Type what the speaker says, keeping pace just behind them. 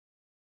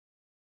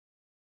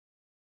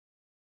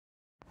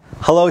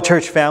Hello,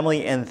 church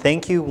family, and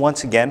thank you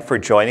once again for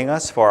joining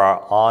us for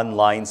our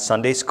online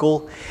Sunday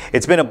school.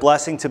 It's been a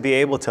blessing to be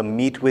able to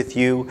meet with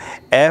you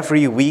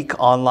every week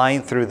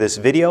online through this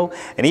video,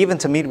 and even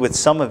to meet with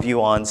some of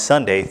you on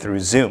Sunday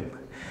through Zoom.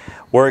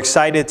 We're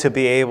excited to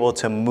be able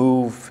to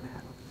move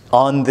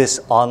on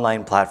this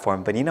online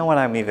platform, but you know what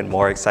I'm even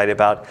more excited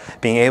about?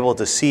 Being able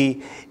to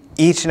see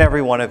each and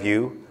every one of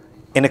you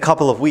in a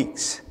couple of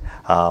weeks.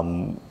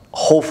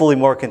 Hopefully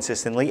more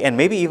consistently, and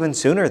maybe even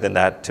sooner than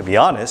that, to be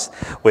honest.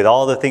 With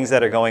all the things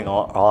that are going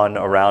on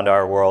around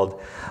our world,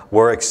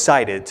 we're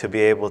excited to be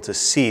able to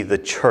see the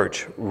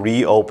church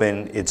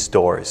reopen its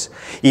doors.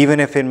 Even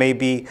if it may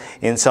be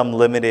in some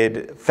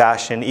limited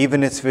fashion,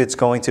 even if it's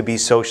going to be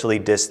socially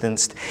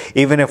distanced,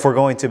 even if we're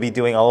going to be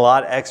doing a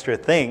lot extra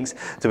things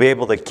to be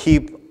able to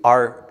keep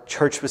our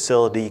church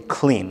facility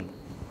clean.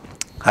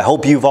 I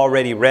hope you've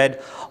already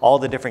read all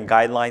the different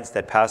guidelines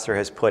that Pastor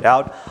has put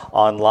out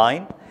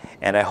online.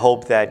 And I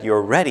hope that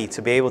you're ready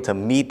to be able to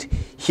meet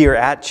here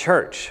at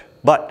church.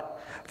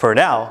 But for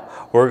now,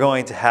 we're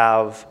going to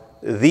have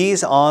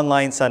these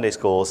online Sunday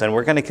schools, and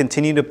we're going to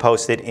continue to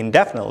post it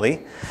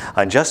indefinitely,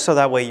 just so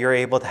that way you're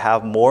able to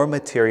have more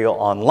material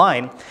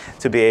online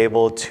to be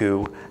able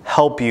to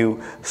help you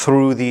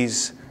through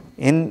these,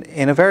 in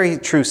a very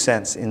true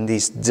sense, in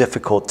these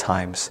difficult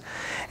times.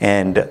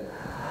 And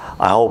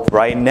I hope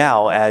right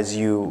now, as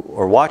you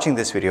are watching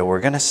this video, we're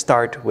going to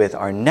start with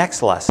our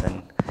next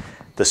lesson,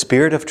 the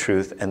spirit of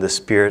truth and the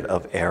spirit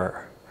of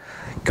error.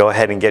 Go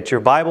ahead and get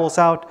your Bibles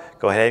out.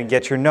 Go ahead and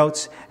get your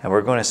notes. And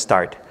we're going to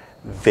start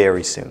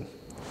very soon.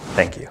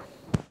 Thank you.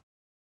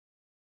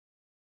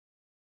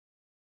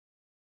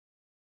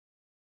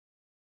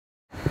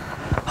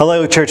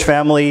 Hello, church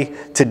family.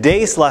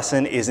 Today's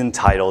lesson is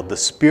entitled The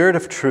Spirit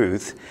of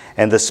Truth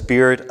and the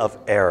Spirit of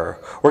Error.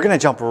 We're going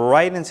to jump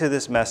right into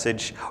this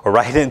message, or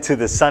right into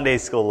the Sunday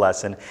school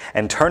lesson,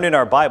 and turn in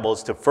our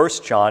Bibles to 1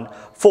 John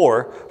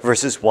 4,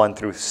 verses 1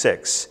 through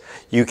 6.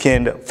 You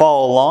can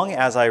follow along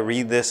as I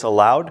read this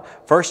aloud.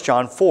 1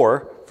 John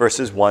 4,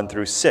 verses 1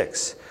 through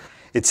 6.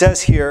 It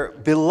says here,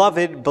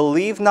 "Beloved,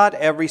 believe not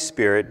every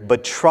spirit,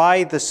 but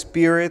try the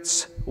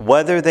spirits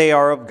whether they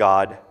are of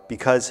God,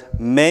 because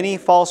many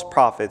false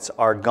prophets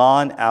are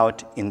gone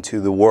out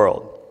into the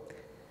world.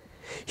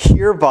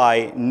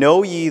 Hereby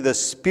know ye the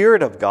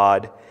Spirit of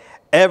God.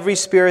 Every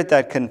spirit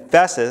that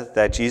confesseth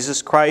that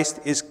Jesus Christ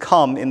is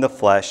come in the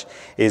flesh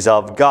is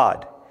of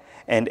God.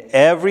 And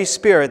every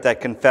spirit that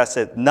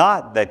confesseth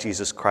not that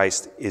Jesus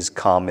Christ is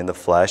come in the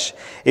flesh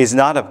is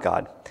not of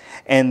God.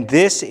 And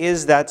this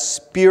is that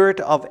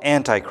spirit of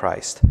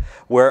Antichrist,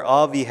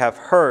 whereof ye have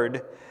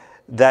heard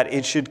that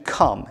it should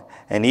come,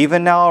 and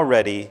even now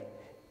already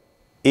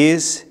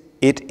is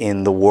it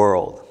in the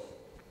world.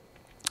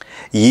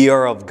 Ye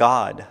are of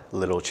God,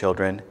 little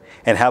children,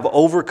 and have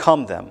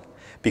overcome them,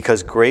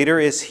 because greater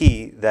is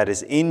he that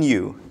is in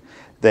you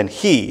than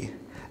he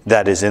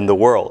that is in the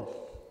world.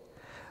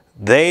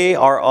 They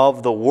are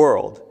of the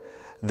world,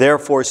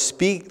 therefore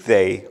speak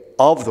they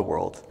of the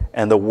world,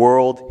 and the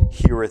world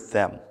heareth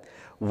them.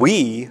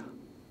 We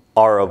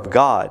are of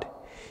God.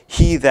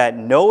 He that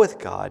knoweth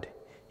God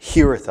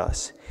heareth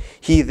us.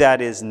 He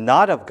that is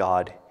not of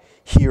God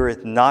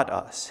heareth not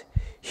us.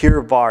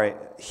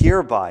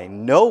 Hereby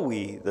know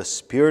we the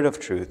spirit of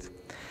truth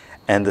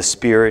and the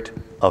spirit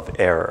of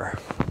error."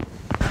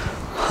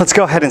 Let's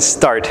go ahead and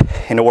start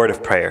in a word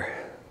of prayer.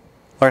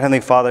 Lord Heavenly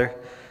Father,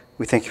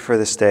 we thank you for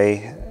this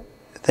day.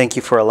 Thank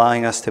you for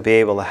allowing us to be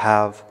able to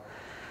have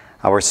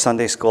our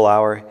Sunday school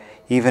hour,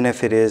 even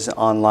if it is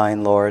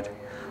online, Lord.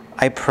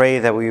 I pray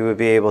that we would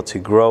be able to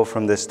grow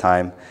from this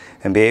time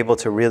and be able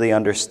to really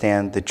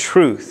understand the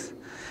truth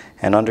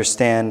and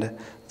understand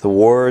the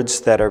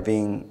words that are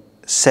being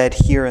said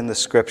here in the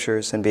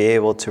scriptures, and be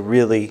able to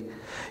really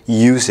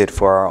use it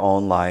for our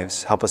own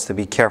lives. Help us to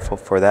be careful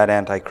for that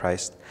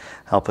Antichrist.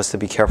 Help us to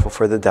be careful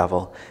for the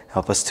devil.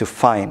 Help us to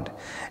find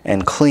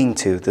and cling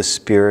to the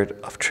Spirit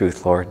of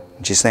truth, Lord.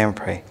 In Jesus' name I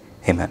pray.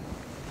 Amen.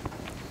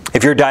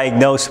 If you're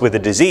diagnosed with a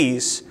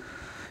disease,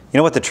 you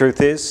know what the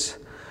truth is?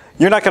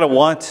 You're not going to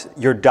want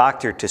your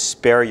doctor to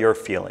spare your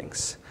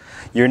feelings.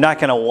 You're not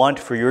going to want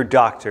for your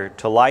doctor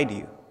to lie to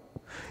you.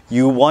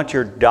 You want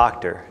your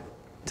doctor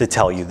to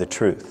tell you the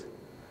truth.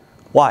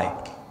 Why?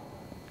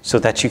 So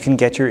that you can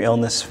get your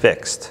illness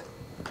fixed.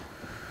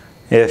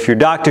 If your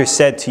doctor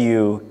said to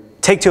you,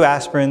 take 2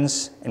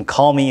 aspirins and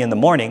call me in the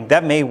morning,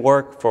 that may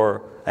work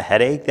for a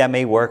headache, that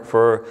may work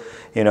for,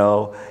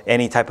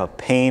 any type of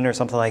pain or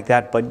something like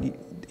that, but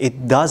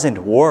it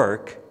doesn't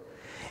work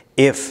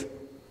if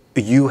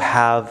you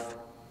have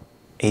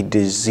a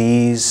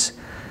disease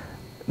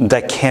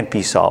that can't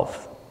be solved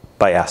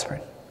by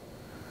aspirin.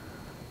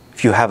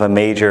 If you have a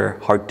major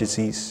heart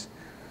disease,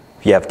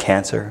 if you have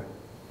cancer,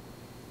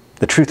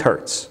 the truth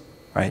hurts,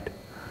 right?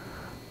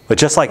 But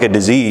just like a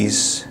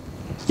disease,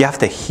 you have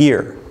to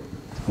hear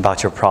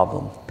about your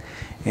problem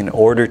in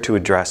order to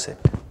address it.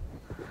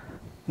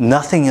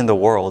 Nothing in the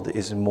world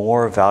is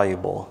more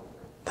valuable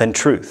than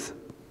truth.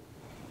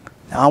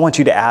 Now I want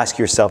you to ask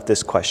yourself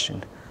this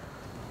question.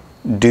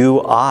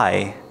 Do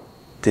I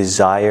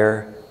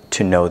desire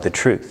to know the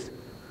truth.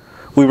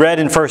 We read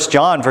in 1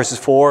 John verses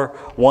 4,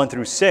 1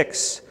 through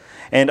 6,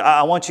 and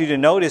I want you to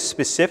notice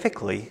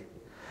specifically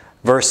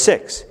verse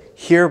 6.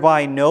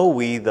 Hereby know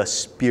we the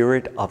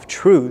spirit of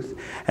truth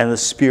and the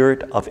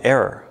spirit of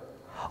error.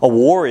 A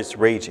war is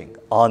raging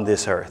on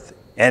this earth,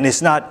 and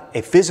it's not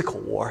a physical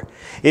war.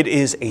 It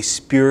is a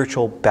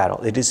spiritual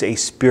battle. It is a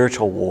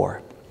spiritual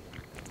war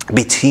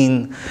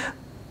between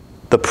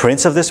the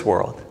prince of this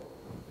world,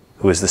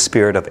 who is the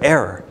spirit of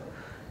error,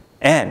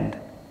 and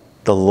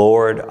the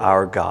Lord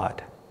our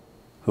God,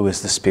 who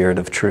is the spirit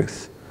of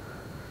truth.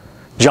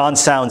 John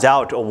sounds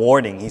out a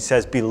warning. He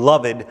says,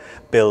 "Beloved,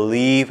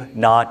 believe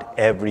not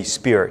every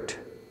spirit."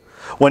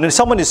 When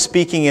someone is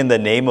speaking in the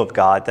name of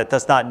God, that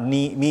does not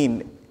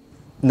mean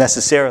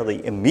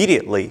necessarily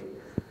immediately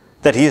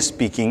that he is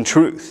speaking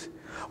truth.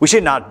 We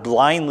should not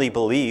blindly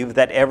believe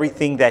that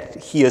everything that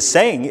he is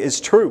saying is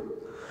true.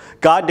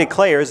 God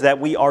declares that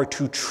we are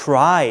to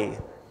try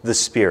the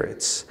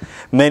spirits.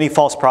 Many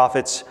false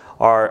prophets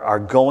are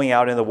going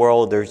out in the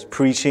world. They're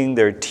preaching,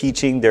 they're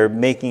teaching, they're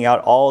making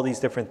out all these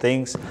different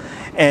things.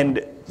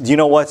 And you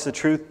know what's the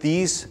truth?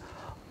 These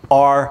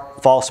are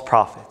false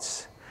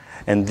prophets.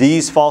 And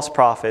these false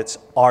prophets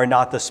are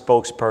not the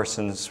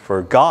spokespersons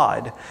for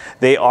God.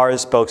 They are a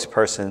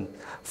spokesperson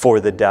for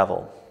the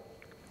devil.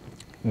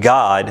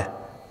 God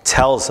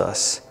tells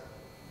us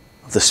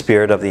of the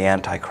spirit of the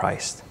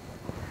Antichrist.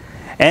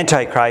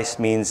 Antichrist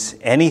means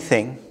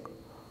anything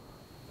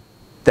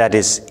that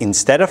is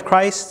instead of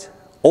Christ,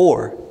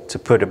 or, to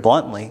put it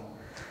bluntly,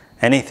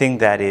 anything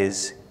that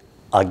is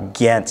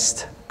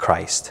against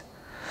Christ.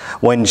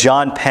 When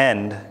John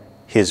penned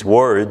his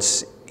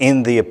words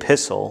in the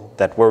epistle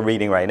that we're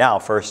reading right now,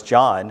 1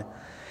 John,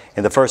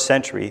 in the first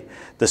century,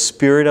 the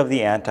spirit of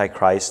the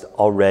Antichrist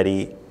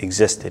already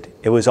existed.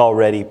 It was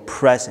already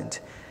present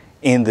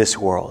in this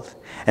world.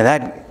 And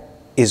that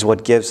is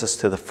what gives us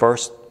to the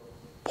first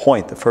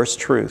point, the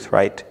first truth,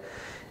 right?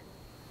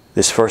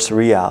 This first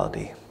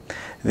reality,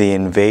 the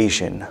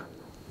invasion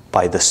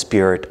by the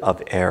spirit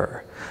of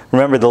error.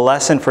 Remember, the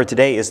lesson for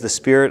today is the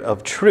spirit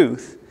of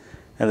truth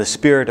and the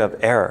spirit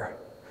of error.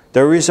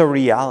 There is a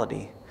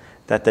reality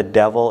that the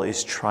devil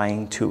is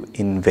trying to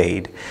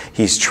invade.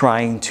 He's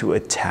trying to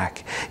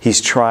attack.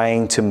 He's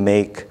trying to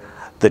make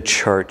the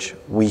church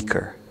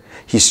weaker.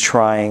 He's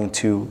trying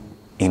to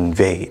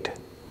invade.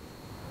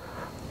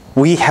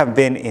 We have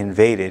been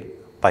invaded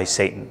by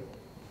Satan.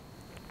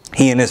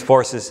 He and his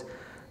forces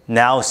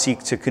now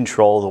seek to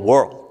control the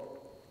world.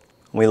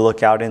 When we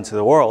look out into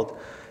the world,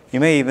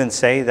 you may even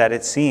say that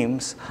it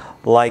seems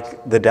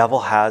like the devil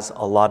has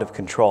a lot of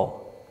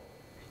control.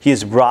 He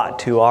has brought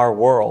to our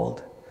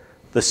world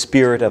the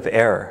spirit of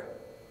error.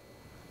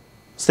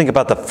 Let's think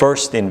about the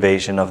first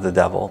invasion of the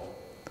devil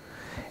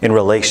in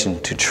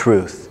relation to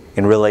truth,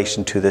 in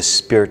relation to this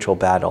spiritual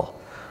battle.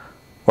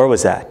 Where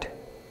was that?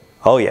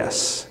 Oh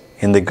yes,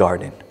 in the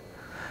garden.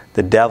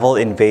 The devil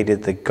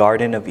invaded the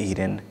Garden of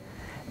Eden,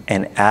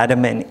 and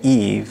Adam and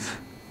Eve,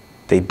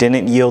 they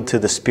didn't yield to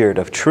the spirit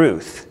of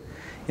truth.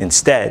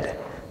 Instead,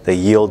 they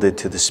yielded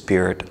to the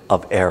spirit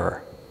of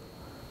error.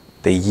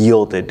 They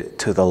yielded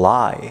to the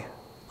lie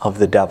of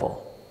the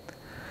devil.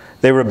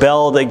 They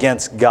rebelled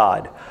against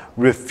God,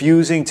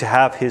 refusing to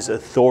have his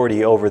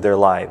authority over their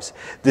lives.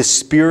 The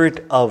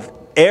spirit of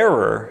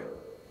error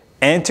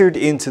entered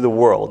into the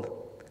world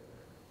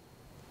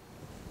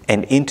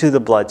and into the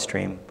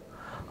bloodstream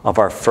of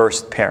our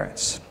first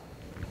parents.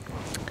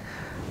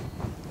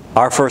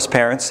 Our first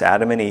parents,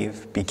 Adam and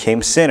Eve,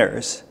 became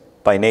sinners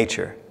by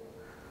nature.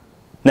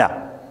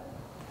 Now,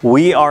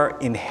 we are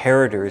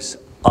inheritors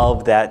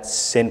of that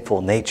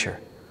sinful nature.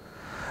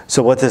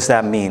 So what does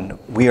that mean?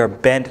 We are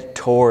bent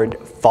toward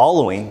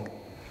following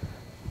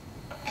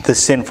the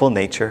sinful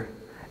nature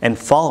and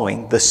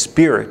following the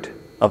spirit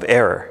of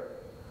error.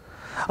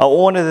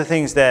 One of the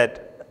things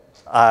that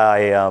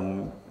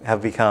I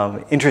have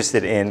become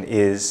interested in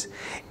is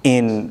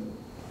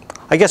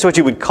I guess what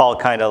you would call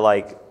kind of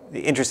like the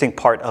interesting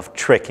part of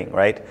tricking,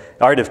 right?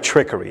 The art of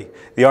trickery,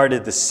 the art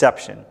of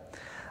deception.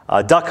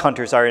 Duck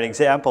hunters are an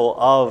example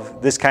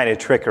of this kind of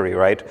trickery,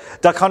 right?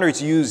 Duck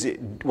hunters use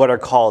what are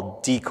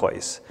called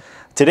decoys.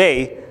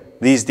 Today,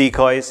 these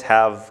decoys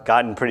have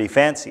gotten pretty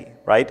fancy,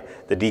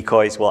 right? The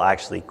decoys will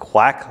actually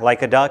quack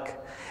like a duck,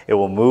 it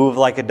will move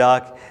like a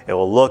duck, it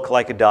will look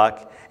like a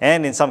duck,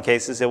 and in some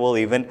cases it will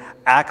even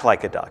act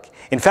like a duck.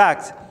 In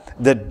fact,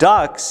 the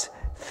ducks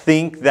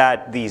think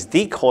that these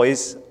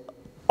decoys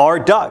are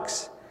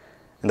ducks.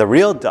 And the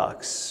real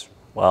ducks,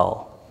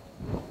 well,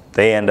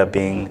 they end up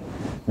being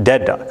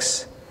dead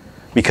ducks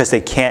because they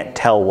can't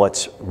tell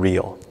what's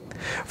real.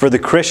 For the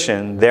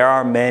Christian, there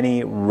are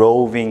many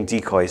roving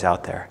decoys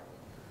out there.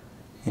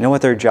 You know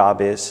what their job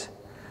is?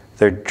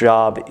 Their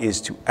job is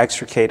to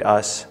extricate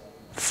us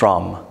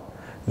from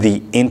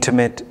the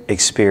intimate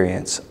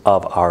experience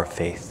of our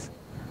faith.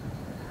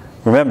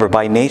 Remember,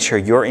 by nature,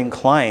 you're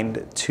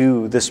inclined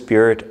to the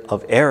spirit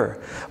of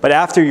error. But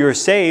after you're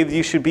saved,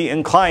 you should be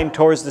inclined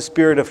towards the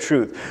spirit of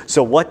truth.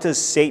 So what does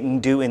Satan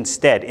do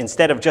instead?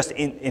 Instead of just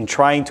in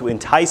trying to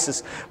entice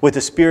us with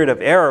the spirit of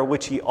error,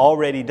 which he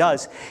already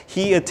does,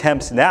 he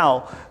attempts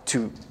now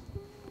to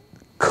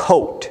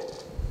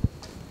coat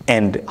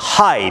and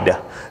hide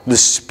the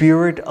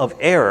spirit of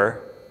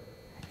error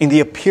in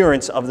the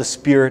appearance of the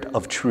spirit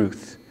of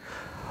truth.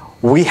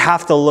 We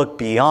have to look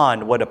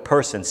beyond what a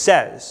person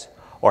says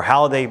or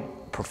how they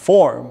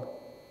perform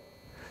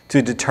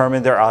to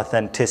determine their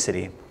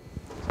authenticity.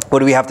 What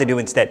do we have to do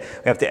instead?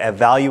 We have to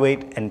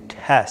evaluate and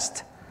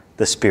test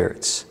the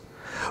spirits.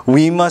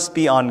 We must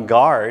be on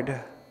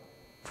guard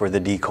for the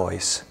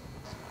decoys.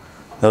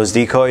 Those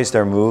decoys,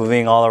 they're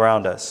moving all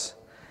around us,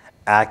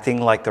 acting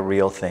like the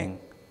real thing.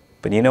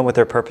 But you know what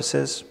their purpose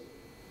is?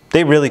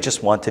 They really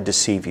just want to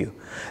deceive you.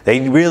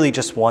 They really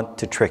just want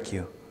to trick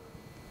you.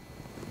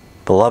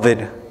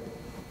 Beloved,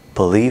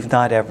 believe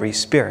not every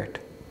spirit,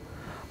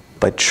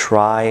 but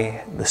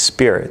try the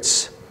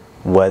spirits,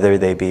 whether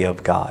they be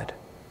of God.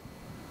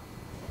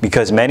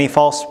 Because many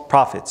false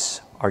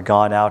prophets are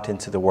gone out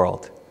into the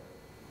world.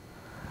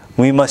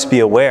 We must be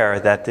aware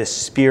that this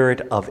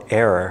spirit of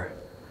error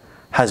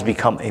has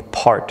become a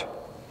part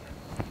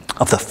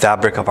of the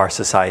fabric of our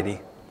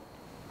society.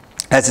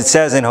 As it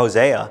says in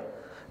Hosea,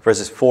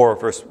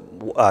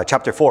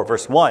 chapter 4,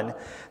 verse 1,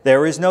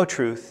 there is no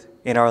truth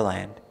in our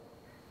land.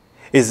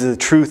 It is the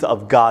truth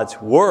of God's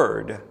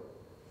word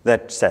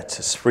that sets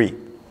us free.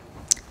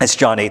 It's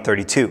John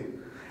 8:32.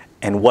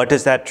 And what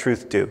does that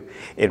truth do?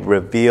 It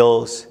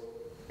reveals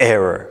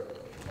error.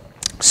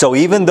 So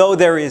even though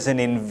there is an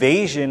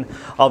invasion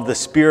of the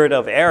spirit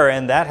of error,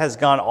 and that has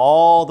gone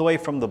all the way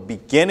from the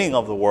beginning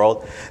of the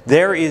world,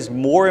 there is,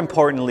 more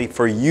importantly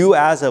for you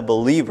as a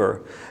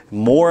believer,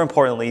 more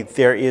importantly,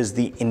 there is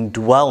the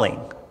indwelling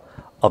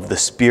of the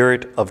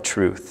Spirit of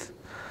truth.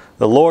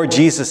 The Lord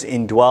Jesus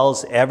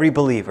indwells every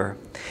believer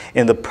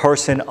in the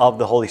person of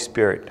the Holy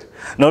Spirit.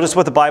 Notice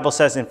what the Bible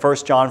says in 1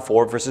 John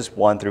 4, verses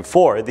 1 through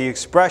 4. The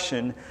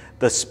expression,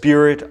 the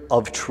Spirit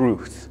of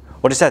truth.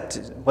 What does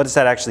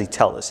that actually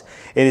tell us?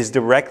 It is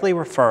directly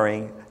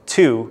referring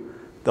to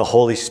the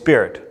Holy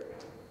Spirit.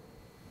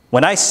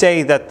 When I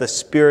say that the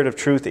Spirit of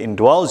truth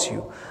indwells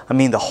you, I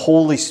mean the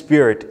Holy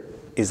Spirit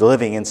is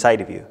living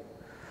inside of you.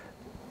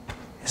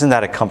 Isn't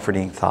that a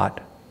comforting thought?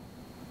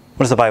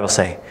 What does the Bible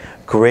say?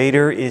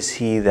 Greater is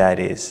he that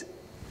is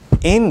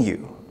in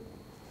you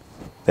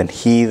than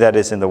he that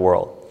is in the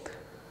world.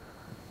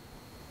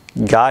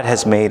 God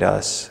has made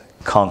us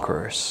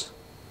conquerors.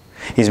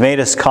 He's made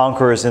us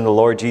conquerors in the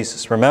Lord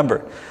Jesus.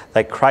 Remember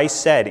that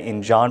Christ said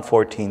in John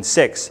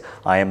 14:6,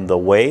 I am the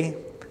way,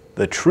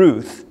 the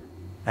truth,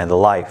 and the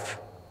life.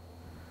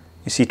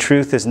 You see,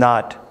 truth is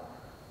not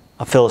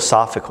a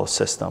philosophical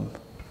system.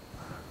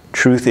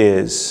 Truth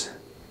is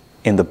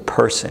in the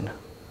person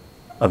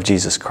of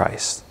Jesus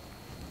Christ.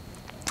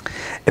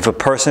 If a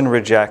person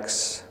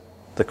rejects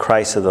the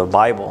Christ of the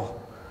Bible,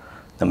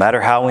 no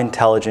matter how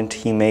intelligent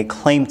he may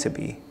claim to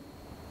be,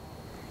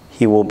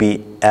 he will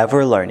be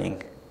ever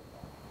learning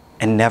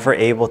and never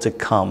able to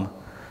come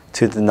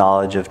to the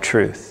knowledge of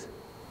truth.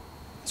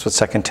 That's what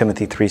 2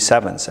 Timothy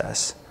 3:7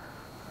 says.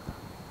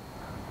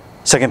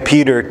 2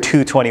 Peter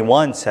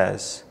 2:21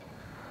 says,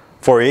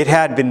 for it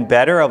had been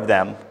better of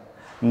them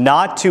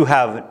not to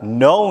have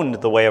known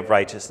the way of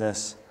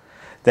righteousness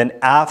than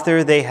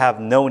after they have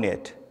known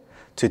it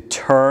to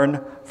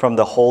turn from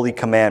the holy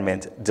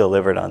commandment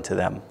delivered unto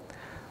them.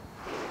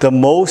 The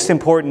most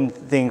important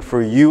thing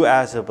for you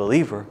as a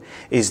believer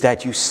is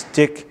that you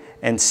stick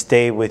and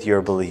stay with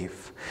your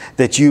belief,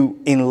 that you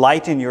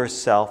enlighten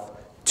yourself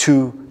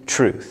to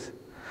truth.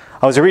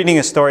 I was reading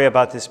a story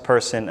about this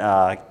person,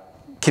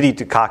 Kitty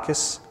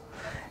Dukakis,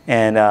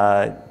 and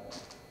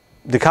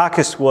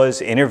Dukakis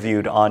was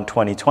interviewed on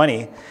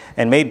 2020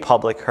 and made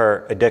public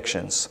her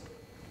addictions.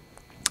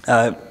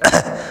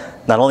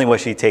 Not only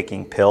was she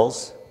taking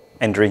pills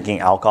and drinking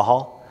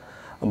alcohol,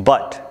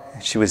 but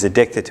she was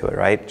addicted to it,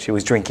 right? She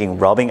was drinking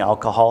rubbing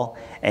alcohol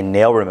and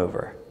nail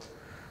remover.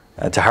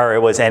 To her, it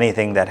was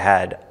anything that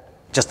had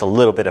just a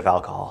little bit of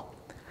alcohol.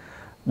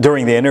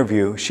 During the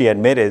interview, she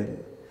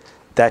admitted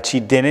that she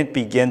didn't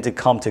begin to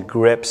come to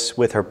grips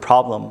with her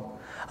problem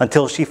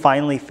until she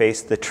finally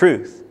faced the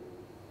truth.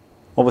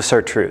 What was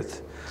her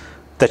truth?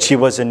 That she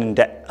was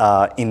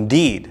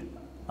indeed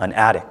an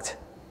addict.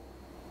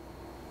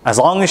 As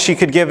long as she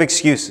could give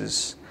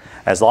excuses,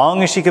 as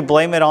long as she could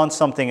blame it on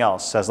something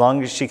else, as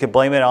long as she could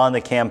blame it on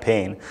the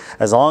campaign,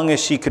 as long as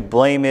she could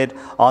blame it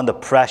on the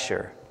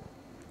pressure,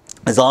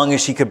 as long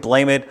as she could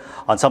blame it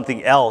on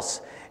something else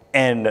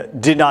and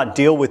did not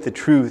deal with the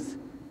truth,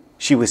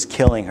 she was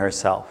killing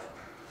herself.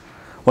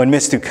 When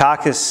Ms.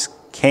 Dukakis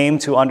came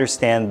to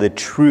understand the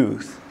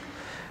truth,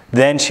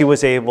 then she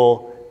was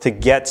able to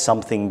get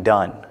something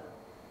done.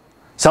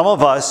 Some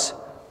of us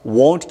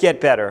won't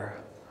get better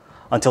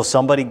until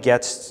somebody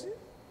gets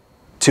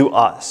to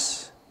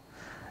us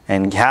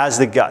and has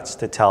the guts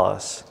to tell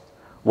us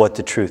what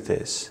the truth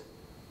is.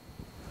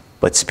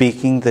 But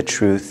speaking the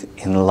truth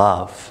in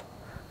love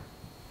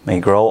may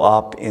grow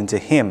up into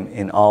him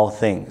in all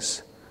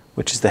things,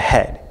 which is the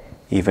head,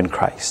 even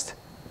Christ.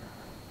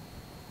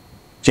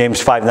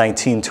 James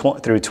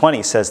 5:19 through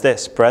 20 says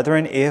this,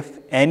 Brethren, if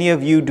any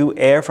of you do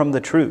err from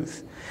the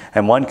truth,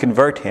 and one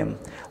convert him,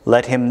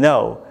 let him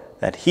know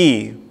that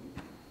he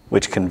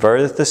which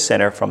converteth the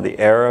sinner from the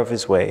error of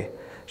his way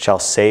shall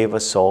save a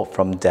soul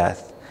from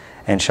death,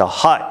 and shall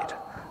hide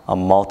a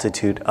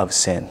multitude of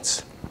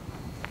sins.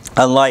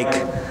 Unlike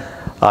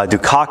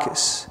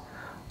Dukakis,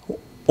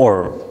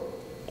 or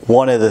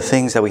one of the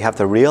things that we have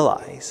to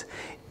realize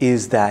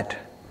is that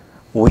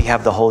we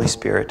have the Holy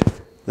Spirit,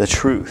 the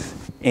truth,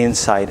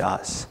 inside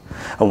us.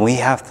 And we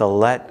have to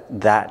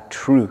let that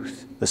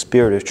truth, the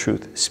Spirit of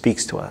truth, speak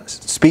to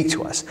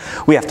us.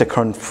 We have to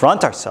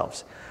confront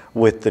ourselves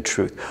with the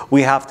truth.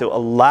 We have to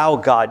allow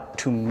God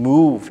to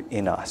move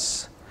in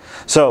us.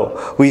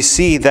 So we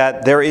see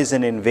that there is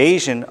an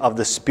invasion of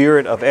the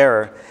spirit of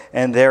error,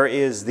 and there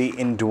is the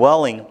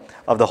indwelling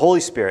of the Holy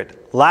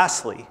Spirit.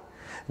 Lastly,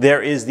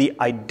 there is the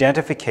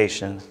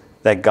identification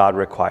that God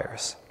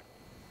requires.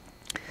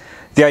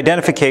 The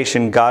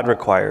identification God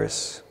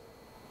requires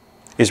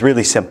is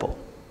really simple.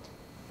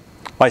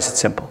 Why is it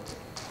simple?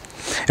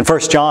 In 1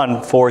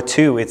 John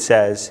 4:2 it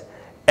says,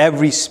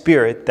 Every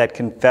spirit that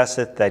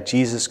confesseth that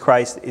Jesus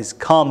Christ is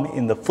come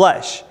in the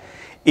flesh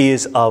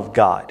is of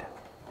God.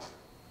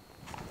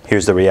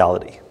 Here's the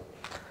reality.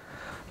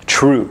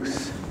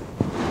 Truth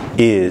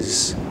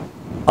is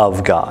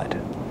of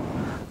God.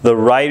 The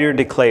writer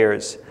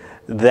declares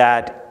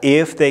that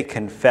if they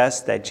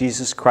confess that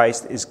Jesus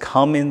Christ is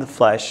come in the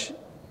flesh,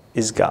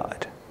 is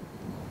God.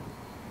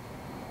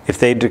 If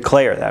they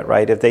declare that,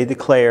 right? If they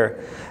declare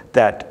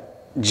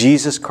that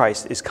Jesus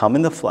Christ is come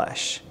in the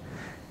flesh,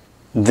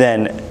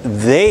 then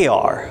they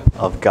are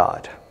of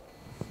God.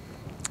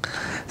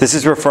 This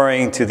is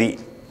referring to the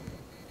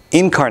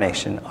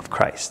incarnation of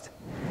Christ,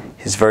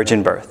 his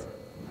virgin birth.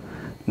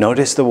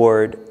 Notice the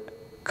word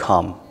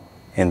come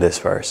in this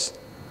verse.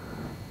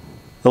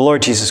 The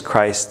Lord Jesus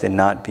Christ did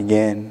not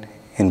begin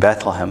in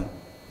Bethlehem.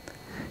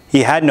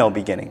 He had no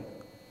beginning.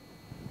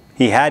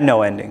 He had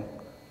no ending.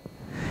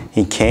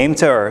 He came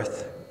to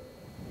earth.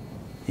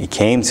 He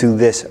came to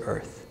this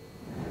earth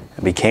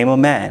and became a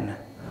man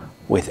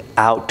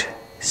without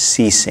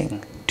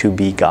ceasing to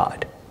be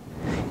God.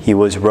 He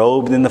was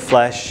robed in the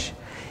flesh.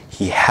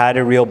 He had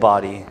a real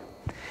body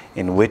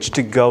in which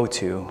to go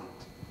to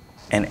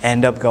and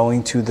end up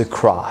going to the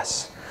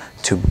cross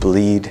to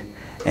bleed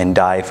and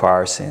die for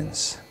our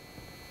sins.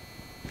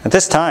 At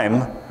this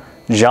time,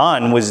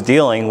 John was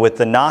dealing with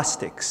the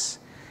Gnostics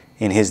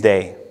in his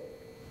day.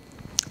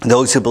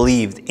 Those who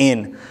believed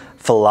in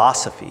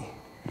philosophy.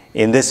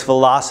 In this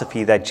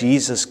philosophy that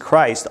Jesus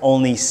Christ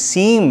only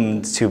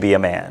seemed to be a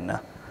man.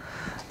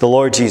 The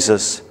Lord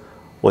Jesus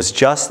was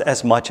just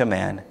as much a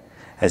man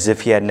as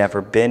if he had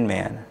never been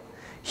man.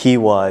 He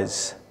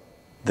was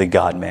the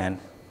God-man.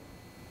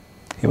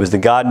 He was the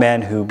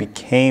God-man who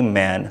became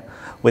man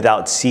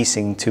without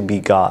ceasing to be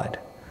God.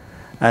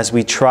 As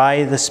we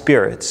try the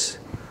spirits,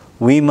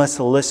 we must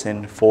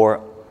listen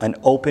for an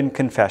open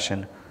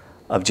confession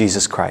of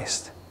Jesus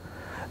Christ.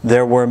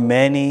 There were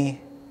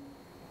many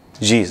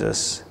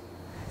Jesus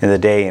in the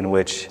day in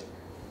which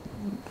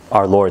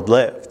our Lord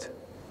lived,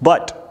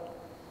 but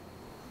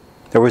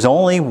there was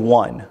only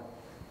one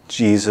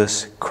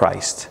Jesus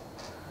Christ.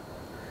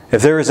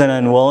 If there is an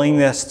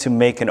unwillingness to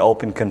make an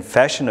open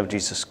confession of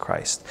Jesus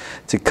Christ,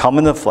 to come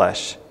in the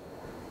flesh,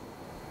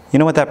 you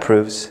know what that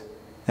proves?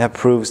 That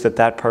proves that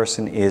that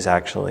person is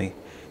actually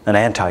an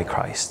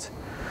antichrist.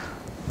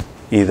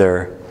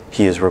 Either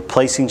he is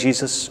replacing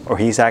Jesus or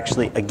he's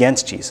actually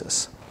against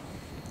Jesus.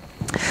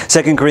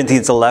 2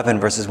 Corinthians 11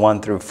 verses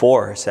 1 through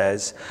 4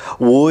 says,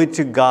 Would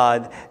to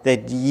God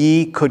that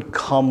ye could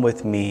come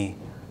with me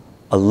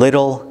a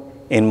little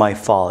in my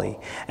folly,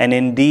 and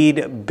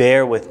indeed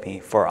bear with me,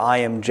 for I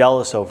am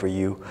jealous over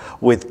you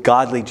with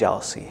godly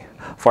jealousy.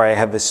 For I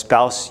have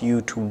espoused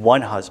you to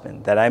one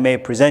husband, that I may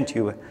present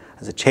you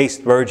as a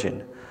chaste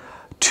virgin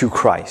to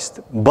Christ.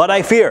 But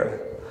I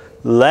fear,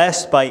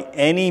 lest by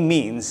any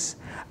means,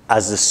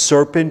 as the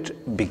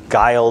serpent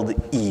beguiled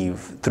Eve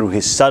through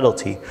his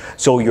subtlety,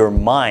 so your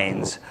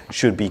minds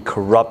should be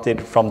corrupted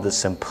from the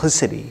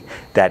simplicity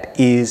that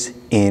is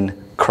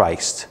in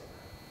Christ.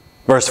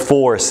 Verse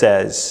 4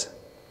 says,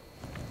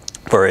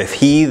 For if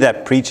he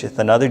that preacheth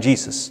another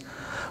Jesus,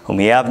 whom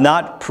ye have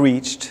not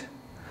preached,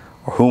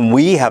 or whom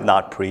we have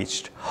not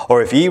preached,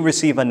 or if ye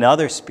receive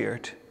another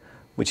spirit,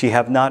 which ye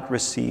have not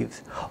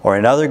received, or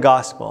another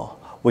gospel,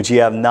 which ye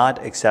have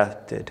not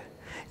accepted,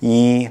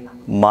 ye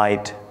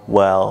might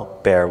well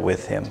bear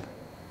with him.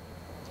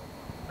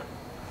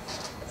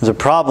 There's a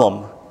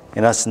problem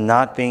in us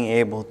not being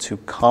able to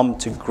come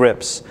to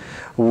grips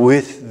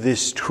with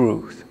this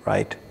truth,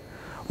 right?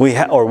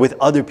 Or with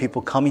other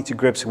people coming to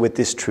grips with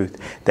this truth,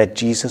 that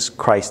Jesus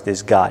Christ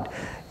is God.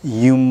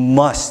 You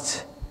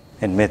must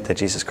admit that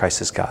Jesus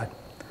Christ is God.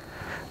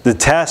 The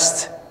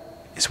test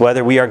is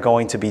whether we are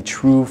going to be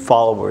true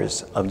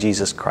followers of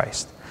Jesus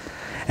Christ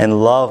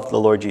and love the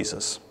Lord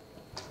Jesus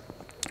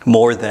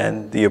more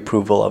than the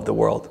approval of the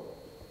world.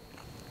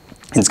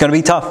 It's going to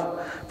be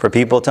tough for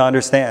people to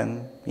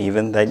understand,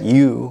 even that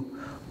you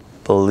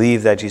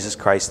believe that Jesus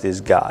Christ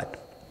is God.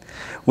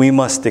 We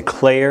must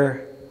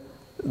declare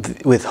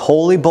with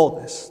holy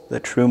boldness the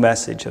true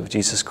message of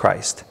Jesus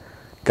Christ,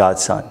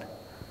 God's Son.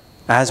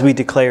 As we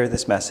declare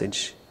this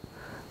message,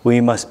 we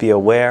must be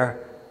aware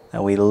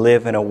that we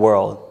live in a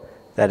world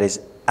that is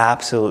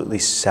absolutely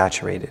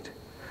saturated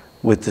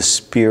with the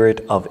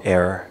spirit of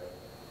error.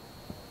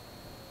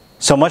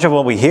 So much of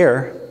what we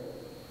hear,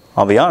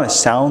 I'll be honest,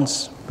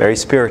 sounds very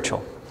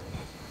spiritual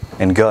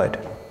and good.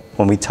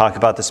 When we talk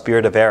about the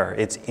spirit of error,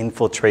 it's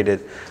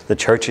infiltrated the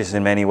churches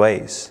in many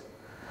ways.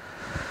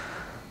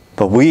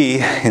 But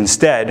we,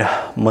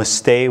 instead, must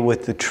stay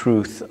with the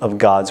truth of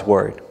God's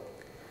Word.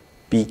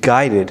 Be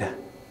guided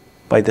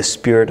by the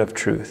Spirit of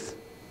truth.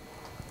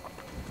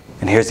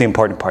 And here's the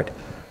important part.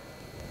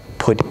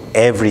 Put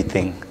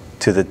everything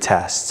to the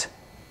test.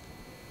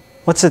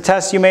 What's the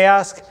test, you may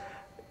ask?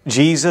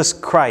 Jesus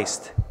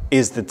Christ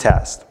is the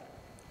test.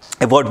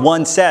 If what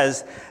one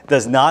says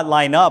does not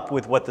line up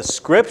with what the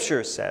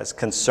Scripture says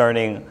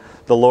concerning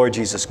the Lord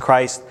Jesus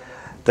Christ,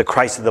 the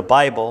Christ of the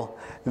Bible,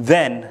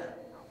 then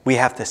we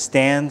have to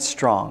stand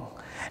strong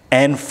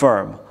and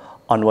firm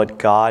on what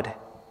God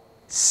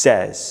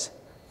says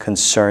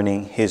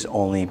concerning His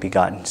only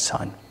begotten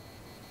Son.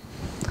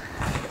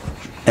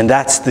 And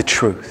that's the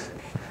truth.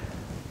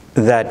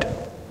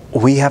 That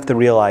we have to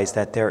realize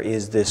that there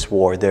is this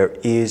war, there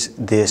is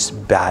this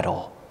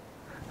battle.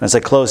 As I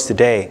close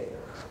today,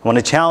 I want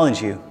to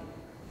challenge you.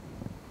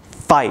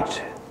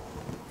 Fight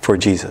for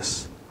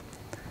Jesus.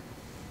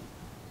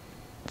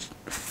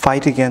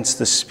 Fight against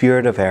the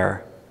spirit of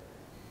error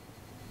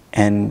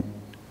and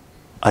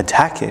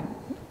attack it,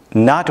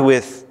 not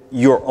with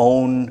your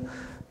own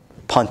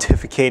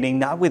pontificating,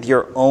 not with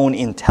your own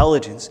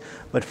intelligence,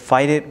 but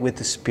fight it with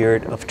the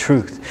spirit of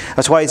truth.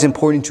 That's why it's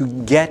important to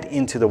get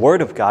into the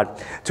Word of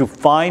God, to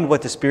find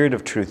what the spirit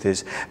of truth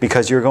is,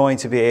 because you're going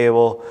to be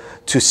able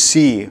to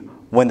see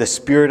when the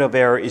spirit of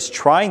error is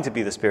trying to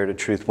be the spirit of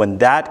truth, when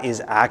that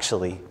is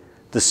actually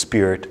the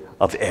spirit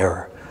of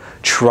error.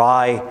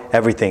 Try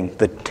everything.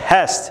 The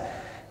test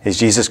is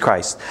Jesus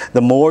Christ.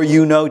 The more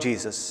you know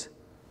Jesus,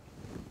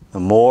 the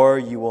more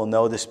you will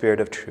know the spirit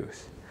of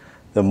truth.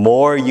 The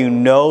more you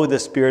know the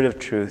spirit of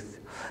truth,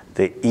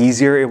 the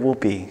easier it will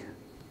be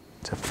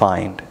to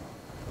find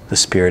the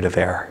spirit of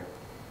error.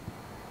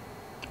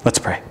 Let's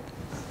pray.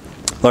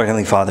 Lord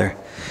Heavenly Father,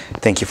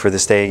 thank you for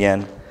this day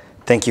again.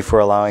 Thank you for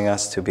allowing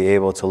us to be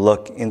able to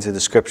look into the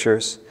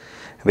Scriptures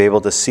and be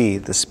able to see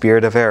the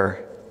spirit of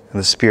error and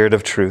the spirit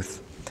of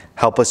truth.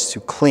 Help us to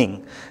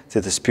cling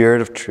to the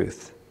spirit of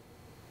truth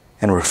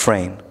and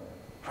refrain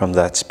from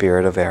that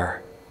spirit of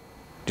error.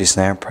 In Jesus'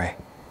 name I pray.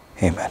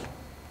 Amen.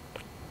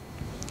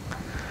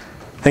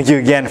 Thank you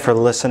again for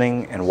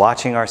listening and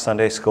watching our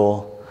Sunday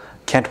School.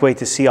 Can't wait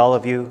to see all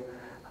of you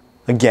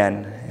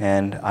again,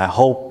 and I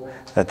hope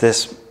that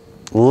this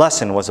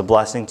lesson was a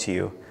blessing to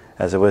you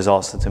as it was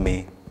also to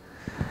me.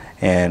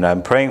 And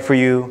I'm praying for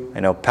you.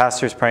 I know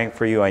Pastor's praying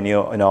for you. I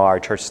know our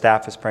church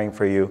staff is praying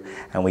for you,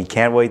 and we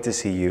can't wait to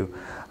see you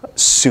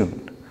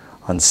soon.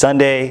 On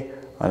Sunday,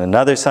 on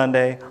another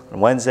Sunday, on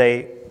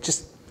Wednesday,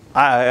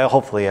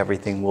 hopefully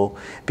everything will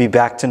be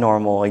back to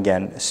normal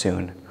again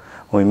soon.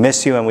 We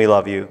miss you and we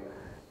love you.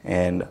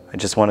 And I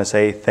just want to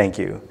say thank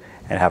you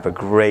and have a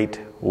great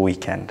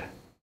weekend.